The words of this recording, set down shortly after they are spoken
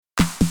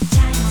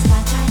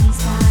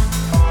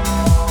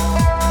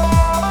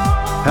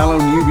Hello,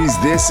 newbies.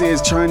 This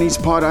is Chinese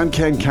Pod. I'm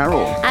Ken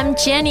Carroll. I'm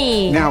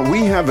Jenny. Now,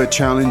 we have a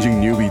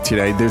challenging newbie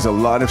today. There's a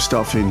lot of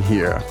stuff in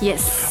here.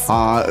 Yes.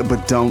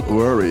 But don't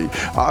worry.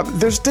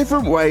 There's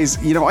different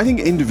ways. You know, I think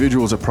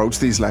individuals approach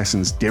these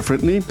lessons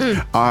differently.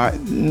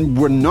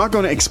 We're not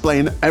going to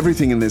explain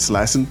everything in this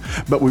lesson,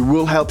 but we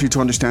will help you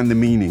to understand the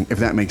meaning, if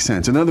that makes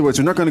sense. In other words,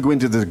 we're not going to go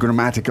into the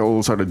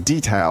grammatical sort of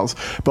details,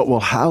 but we'll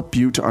help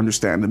you to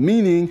understand the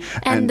meaning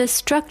and the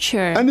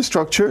structure. And the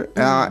structure,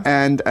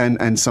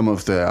 and some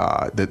of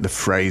the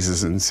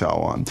phrases and so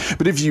on.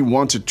 But if you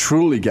want to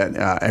truly get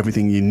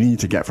everything you need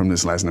to get from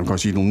this lesson, of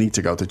course, you'll need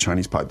to go to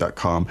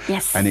ChinesePod.com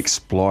and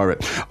explore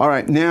it. All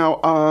right, now,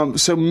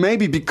 so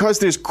maybe because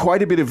there's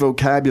quite a bit of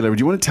vocabulary,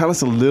 do you want to tell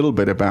us a little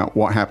bit about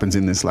what happens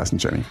in this lesson,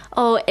 Jenny?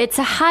 Oh, it's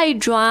a high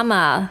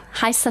drama,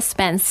 high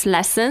suspense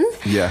lesson.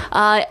 Yeah.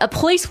 A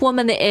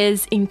policewoman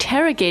is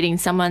interrogating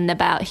someone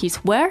about his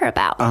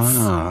whereabouts.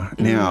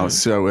 Now,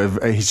 so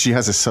if, she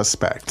has a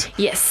suspect.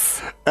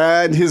 Yes.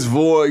 And his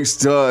voice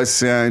does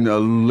sound a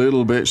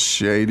little bit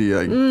shady,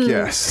 I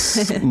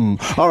guess.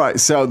 All right,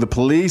 so the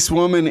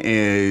policewoman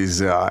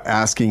is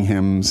asking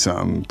him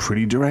some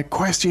pretty direct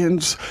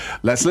questions.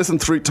 Let's listen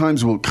 3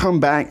 times. We'll come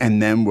back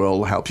and then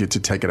we'll help you to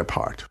take it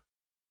apart.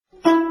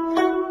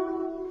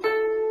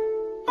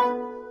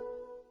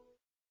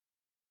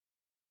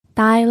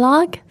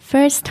 Dialogue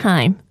first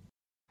time.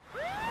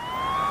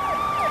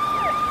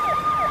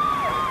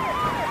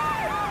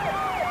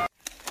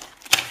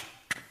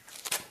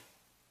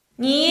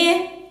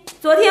 你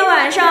昨天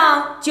晚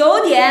上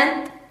9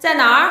点在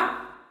哪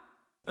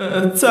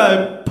儿？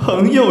在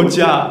朋友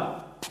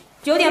家。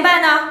9点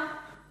半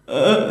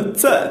呢？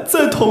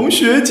在同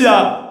学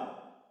家。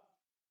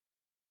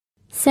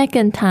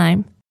 Second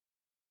time.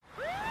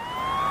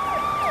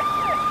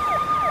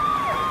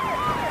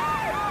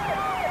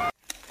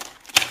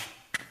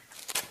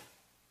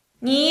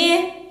 你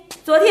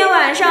昨天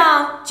晚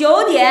上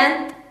9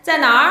点在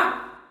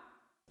哪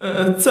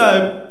儿？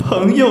在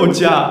朋友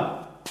家。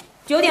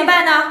9点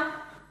半呢？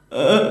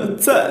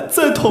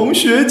在同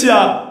学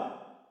家。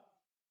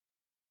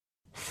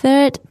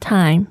 Third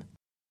time.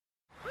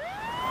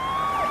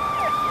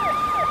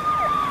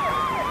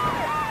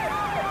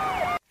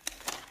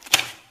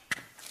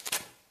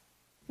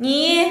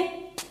 你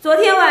昨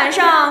天晚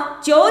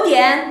上9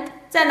点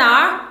在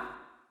哪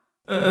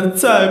儿？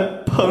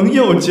在朋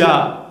友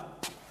家。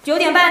9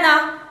点半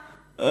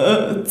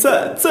呢？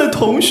在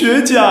同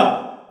学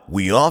家。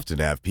 We often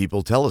have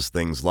people tell us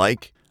things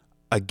like,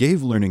 I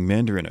gave learning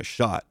Mandarin a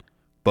shot,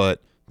 but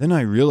then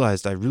I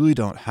realized I really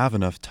don't have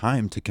enough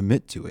time to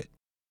commit to it.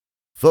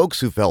 folks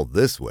who felt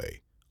this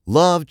way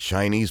love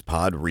Chinese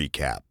Pod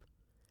Recap.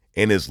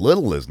 In as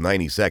little as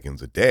 90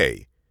 seconds a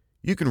day,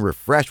 you can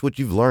refresh what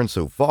you've learned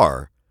so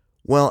far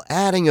while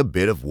adding a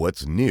bit of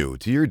what's new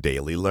to your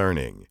daily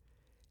learning.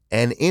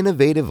 An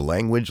innovative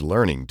language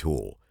learning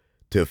tool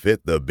to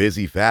fit the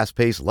busy,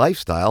 fast-paced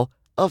lifestyle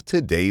of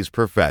today's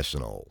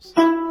professionals.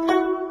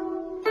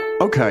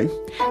 Okay.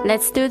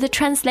 Let's do the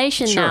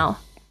translation now.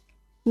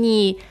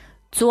 你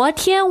昨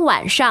天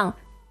晚上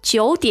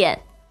9点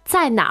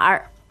在哪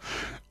儿？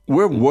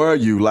 Where were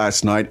you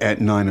last night at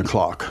 9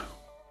 o'clock?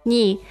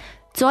 你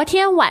昨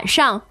天晚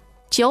上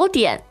9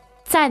点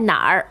在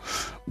哪儿？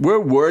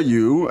 Where were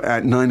you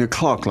at 9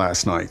 o'clock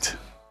last night?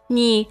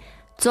 你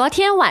昨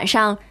天晚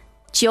上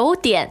9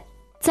点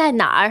在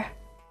哪儿？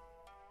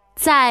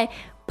在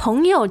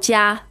朋友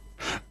家。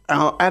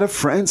 At a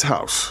friend's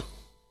house.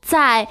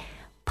 在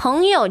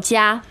朋友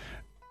家。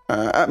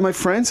 At my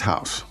friend's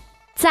house.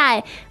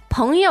 在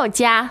朋友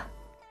家。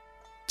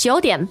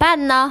9点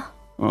半呢？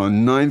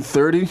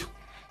 9:30.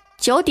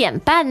 9点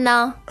半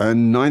呢？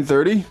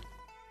 9:30.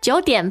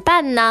 9点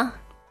半呢？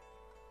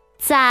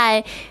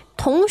在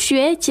同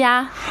学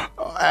家。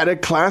 At a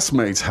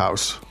classmate's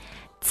house.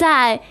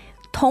 在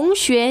同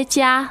学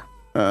家。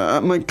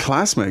 At my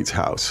classmate's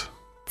house.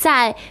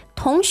 在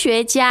同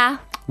学家。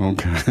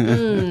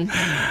 Okay.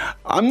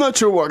 I'm not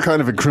sure what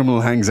kind of a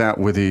criminal hangs out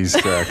with his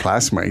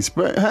classmates,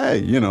 but hey,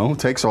 you know,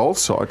 takes all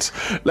sorts.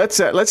 Let's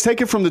take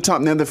it from the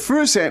top. Now, the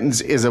first sentence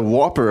is a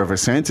whopper of a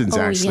sentence,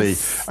 actually,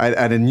 yes.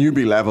 at a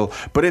newbie level,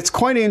 but it's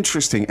quite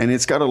interesting, and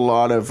it's got a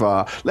lot of...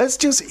 let's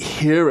just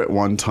hear it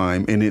one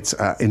time in its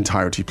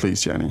entirety,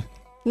 please, Jenny.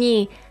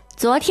 你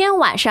昨天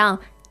晚上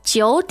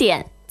9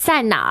点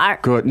在哪儿？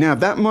 Good. Now,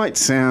 that might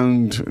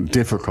sound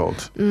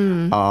difficult.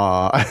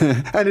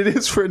 And it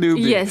is for a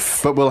newbie.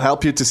 Yes. But we'll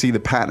help you to see the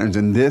patterns,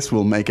 and this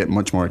will make it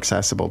much more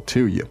accessible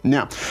to you.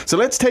 Now, so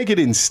let's take it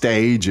in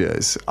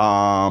stages.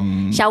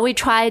 Shall we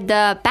try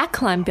the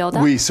backline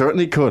buildup? We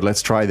certainly could.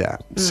 Let's try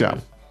that. So,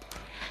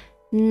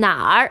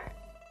 哪儿？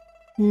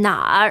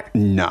哪儿？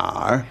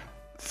 nar,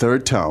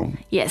 third tone.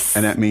 Yes.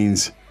 And that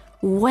means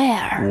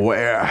Where?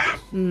 where.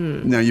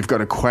 Now, you've got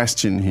a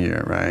question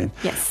here, right?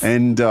 Yes.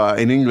 And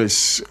in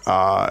English,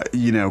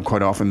 you know,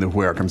 quite often the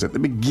where comes at the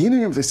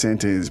beginning of the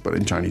sentence, but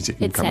in Chinese it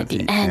can It's come at at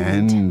the the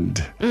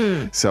end.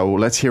 So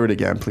let's hear it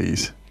again,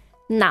 please.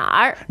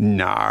 哪儿？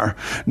 Nar.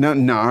 Now,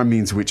 nar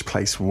means which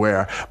place,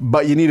 where.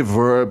 But you need a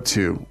verb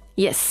too,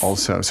 Yes.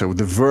 also. So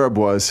the verb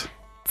was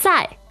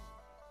在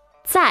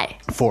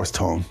fourth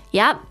tone.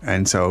 Yep.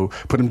 And so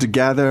put them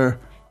together.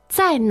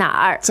 在哪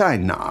儿?在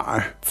哪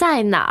儿?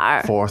在哪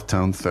儿? Fourth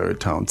tone, third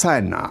tone. 在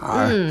哪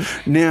儿?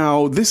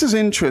 Now, this is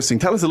interesting.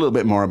 Tell us a little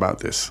bit more about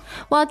this.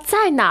 Well,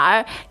 在哪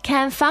儿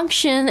can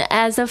function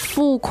as a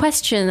full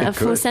question, a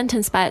full could.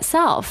 sentence by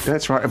itself.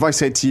 That's right. If I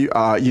said to you,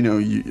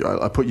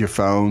 I put your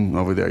phone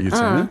over there, you'd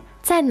say,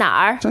 在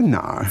哪儿?在哪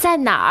儿?在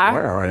哪儿?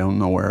 Where? I don't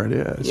know where it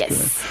is. Yes.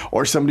 Good.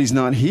 Or somebody's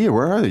not here.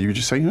 Where are they? You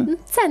just say,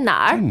 在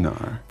哪儿?在哪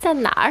儿?在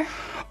哪儿?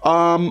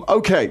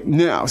 Okay,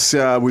 now,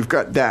 so we've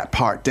got that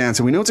part down.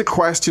 So we know it's a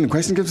question. The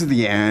question comes at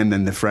the end,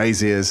 and the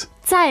phrase is...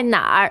 在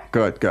哪儿?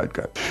 Good.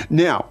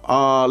 Now,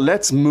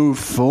 let's move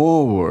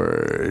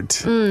forward.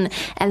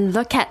 And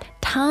look at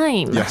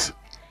time. Yes.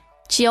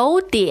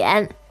 9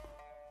点.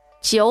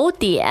 9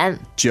点.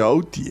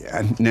 九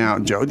点. Now,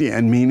 九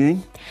点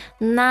meaning?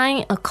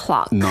 9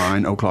 o'clock.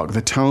 9 o'clock.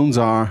 The tones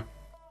are?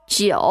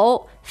 9,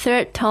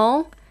 third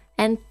tone,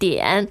 and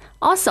点,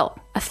 also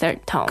a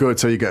third tone. Good,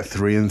 so you got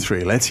 3 and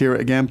 3. Let's hear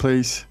it again,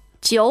 please.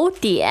 9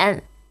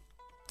点.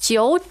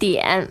 9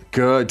点.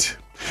 Good.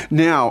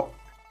 Now,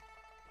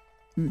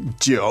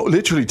 九,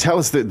 literally tell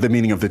us the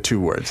meaning of the two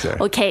words there.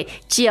 Okay,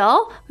 9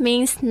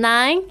 means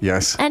 9.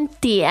 Yes. And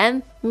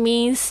点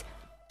means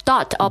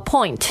dot or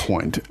point.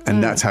 Point.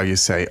 And that's how you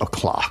say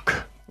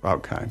o'clock.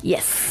 Okay.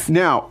 Yes.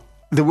 Now,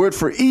 the word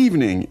for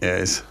evening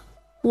is?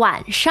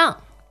 晚上.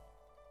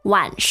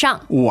 晚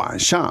上. 晚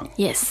上.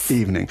 Yes.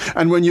 Evening.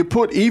 And when you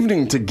put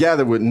evening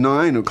together with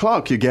 9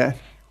 o'clock, you get?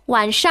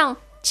 晚上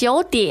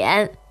9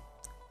点.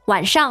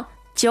 晚上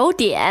9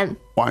点.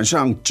 晚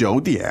上九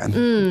点.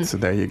 So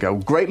there you go.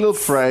 Great little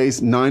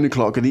phrase, 9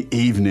 o'clock in the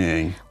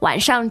evening. 晚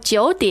上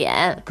9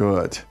点.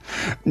 Good.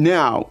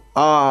 Now,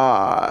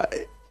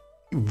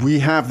 we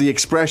have the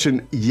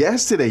expression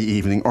yesterday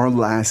evening or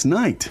last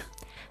night.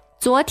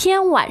 昨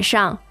天晚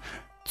上.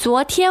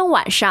 昨天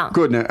晚上.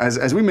 Good. Now,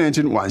 as we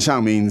mentioned, 晚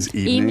上 means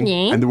evening.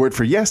 Evening. And the word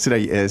for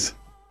yesterday is?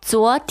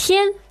 昨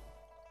天.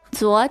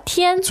 昨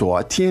天.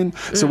 昨天.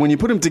 So when you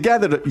put them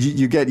together,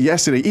 you get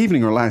yesterday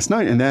evening or last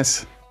night, and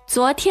that's?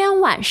 昨天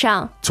晚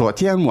上. 昨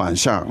天晚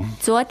上.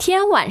 昨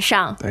天晚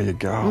上. There you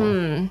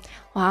go.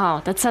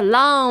 Wow, that's a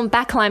long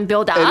backline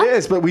build-up. It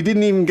is, but we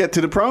didn't even get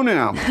to the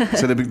pronoun.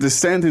 So the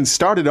sentence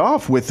started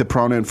off with the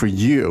pronoun for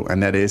you,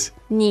 and that is?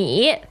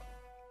 你.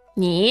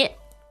 你.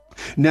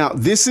 Now,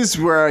 this is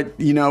where,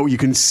 you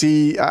can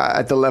see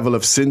at the level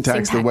of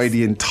syntax the way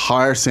the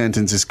entire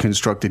sentence is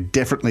constructed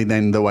differently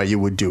than the way you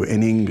would do it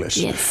in English.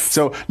 Yes.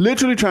 So,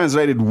 literally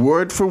translated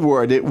word for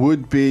word, it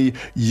would be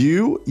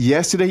you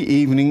yesterday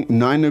evening,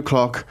 9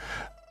 o'clock,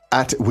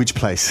 at which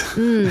place?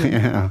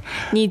 Yeah.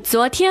 你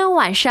昨天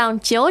晚上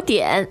9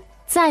点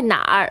在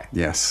哪儿?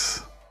 Yes.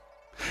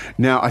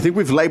 Now, I think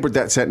we've labored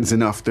that sentence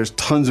enough. There's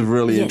tons of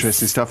really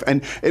interesting stuff.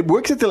 And it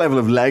works at the level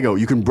of Lego.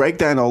 You can break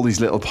down all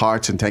these little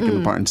parts and take them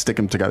apart and stick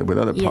them together with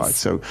other parts.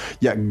 So,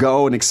 yeah,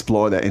 go and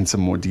explore that in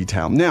some more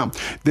detail. Now,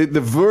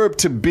 the verb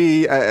to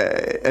be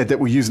that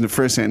we use in the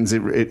first sentence,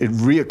 it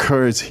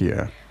reoccurs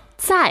here.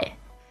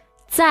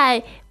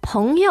 在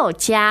朋友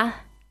家.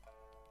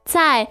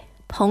 在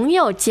朋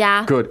友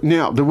家. Good.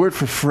 Now, the word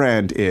for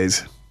friend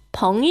is?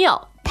 朋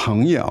友.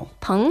 朋友.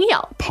 朋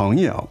友. 朋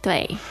友.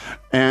 对.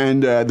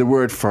 And the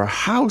word for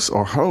house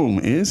or home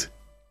is?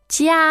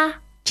 家.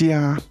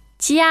 家.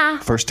 家.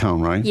 First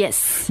tone, right?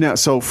 Yes. Now,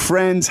 so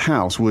friend's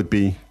house would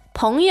be?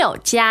 朋友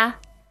家.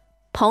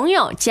 朋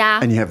友家.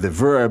 And you have the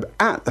verb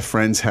at the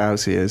friend's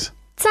house is?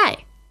 在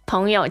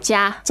朋友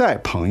家. 在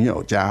朋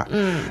友家.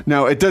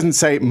 Now, it doesn't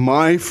say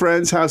my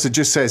friend's house. It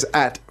just says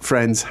at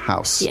friend's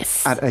house.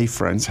 Yes. At a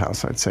friend's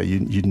house, I'd say.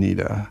 You'd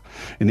need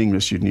in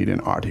English, you'd need an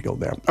article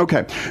there.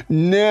 Okay.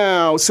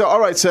 Now, so, all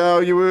right.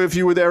 So, if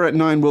you were there at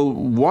 9, well,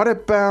 what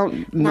about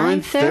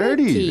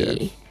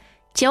 9:30?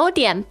 9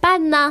点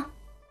半呢?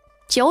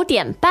 9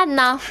点半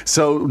呢?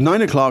 So,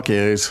 9 o'clock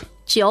is?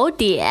 9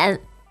点.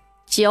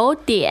 9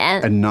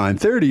点. And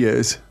 9:30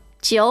 is?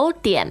 9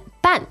点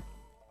半.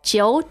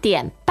 9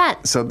点半.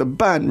 So the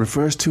半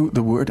refers to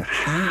the word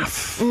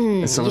half.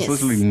 So it's yes.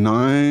 literally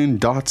 9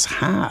 dots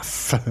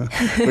half,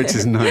 which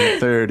is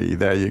 9:30.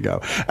 There you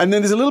go. And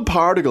then there's a little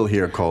particle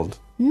here called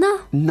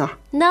呢?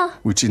 呢,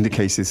 which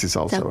indicates this is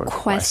also The a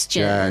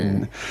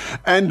question.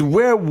 And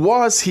where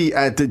was he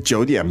at the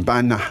 9点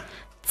半呢?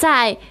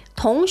 在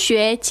同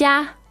学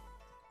家.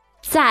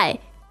 在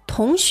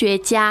同学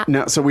家.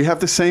 Now, so we have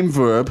the same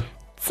verb,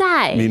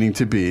 在 meaning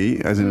to be,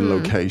 as in a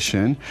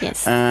location.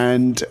 Yes.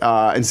 And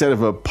instead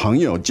of a 朋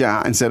友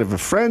家, instead of a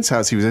friend's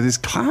house, he was at his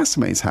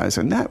classmate's house,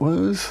 and that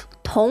was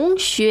同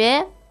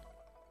学.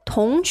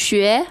 同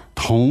学.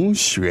 同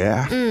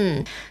学.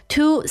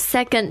 2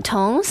 second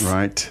tones,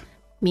 Right.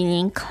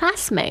 meaning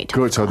classmate.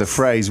 Good. So the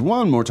phrase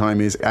one more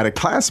time is at a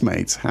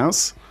classmate's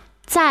house.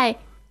 在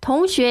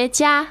同学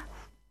家.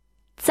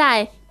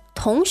 在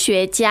同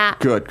学家.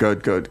 Good.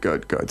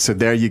 So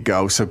there you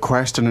go. So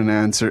question and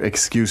answer,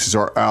 excuses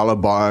or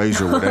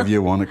alibis or whatever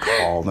you want to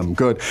call them.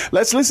 Good.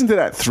 Let's listen to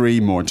that 3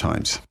 more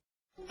times.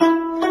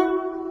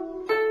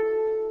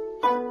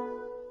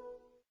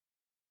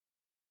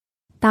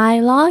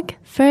 Dialogue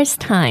first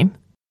time.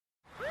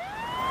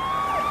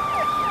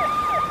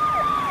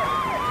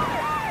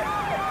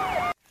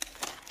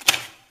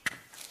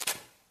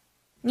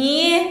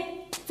 你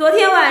昨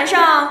天晚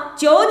上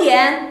9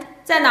点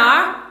在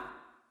哪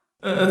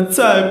儿？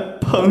在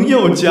朋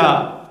友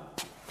家。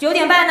9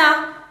点半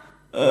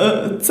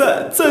呢？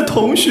在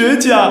同学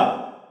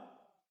家。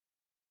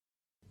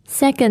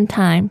 Second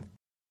time.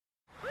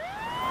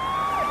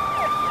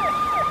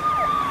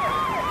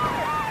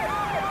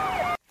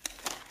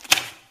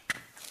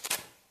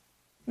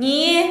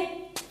 你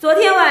昨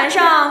天晚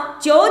上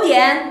9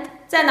点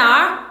在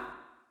哪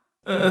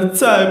儿？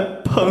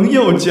在朋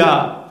友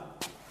家。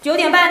 9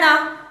点半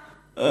呢？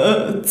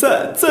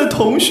在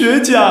同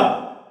学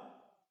家。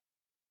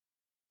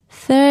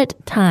 Third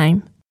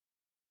time.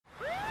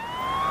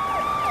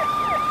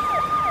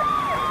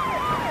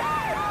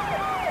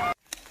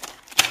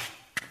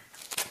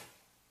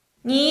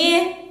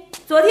 你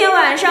昨天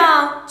晚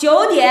上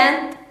9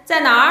点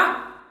在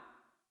哪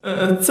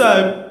儿？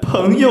在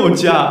朋友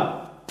家。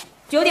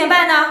 9点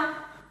半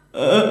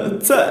呢？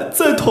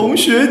在同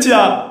学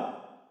家。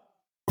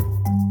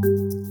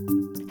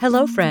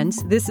 Hello,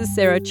 friends. This is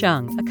Sarah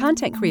Chung, a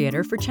content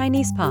creator for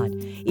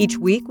ChinesePod. Each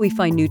week, we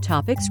find new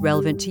topics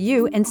relevant to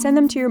you and send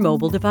them to your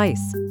mobile device.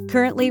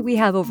 Currently, we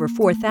have over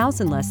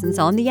 4,000 lessons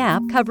on the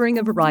app covering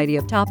a variety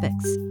of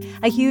topics.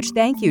 A huge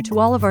thank you to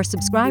all of our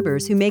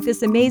subscribers who make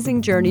this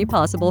amazing journey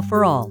possible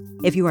for all.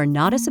 If you are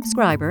not a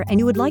subscriber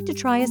and you would like to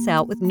try us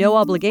out with no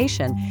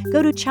obligation,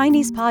 go to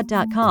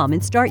ChinesePod.com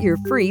and start your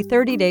free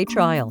 30-day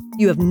trial.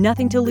 You have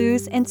nothing to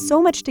lose and so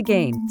much to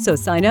gain, so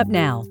sign up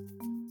now.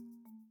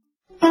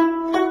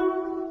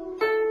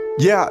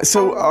 Yeah,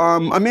 so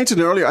I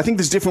mentioned earlier, I think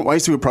there's different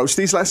ways to approach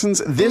these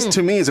lessons. This,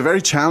 to me, is a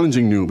very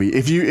challenging newbie.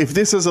 If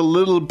this is a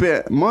little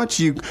bit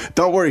much, you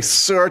don't worry,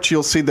 search.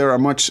 You'll see there are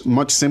much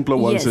simpler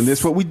ones than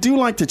this. But we do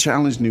like to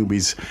challenge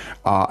newbies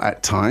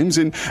at times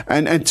and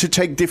to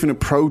take different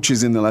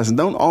approaches in the lesson.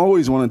 Don't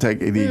always want to take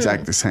the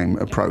exact same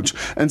approach.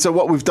 And so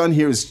what we've done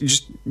here is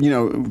just,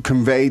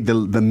 convey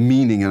the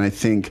meaning, and I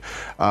think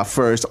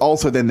first,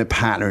 also then the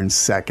patterns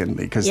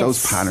secondly, because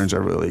those patterns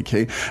are really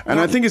key. And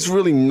I think it's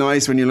really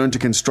nice when you learn to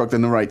construct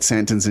in the right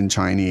sentence in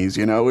Chinese,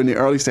 in the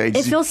early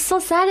stages. It feels so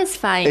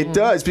satisfying. It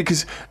does,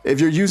 because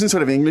if you're using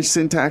sort of English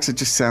syntax, it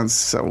just sounds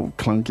so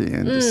clunky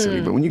and just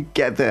silly. But when you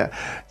get the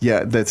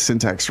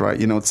syntax right,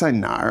在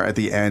哪儿 at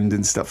the end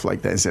and stuff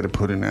like that, instead of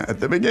putting it at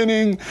the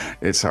beginning,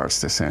 it starts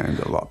to sound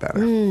a lot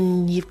better.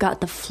 You've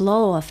got the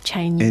flow of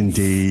Chinese.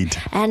 Indeed.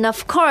 And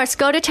of course,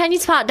 go to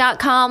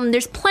ChinesePod.com.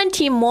 There's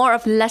plenty more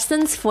of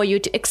lessons for you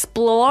to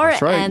explore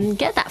and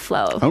get that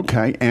flow.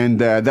 Okay, and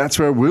that's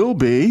where we'll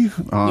be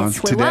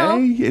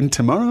today. And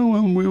tomorrow,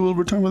 and we will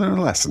return with another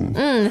lesson.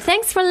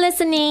 Thanks for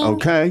listening.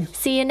 Okay.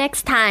 See you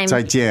next time.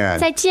 再见.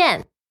 再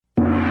见.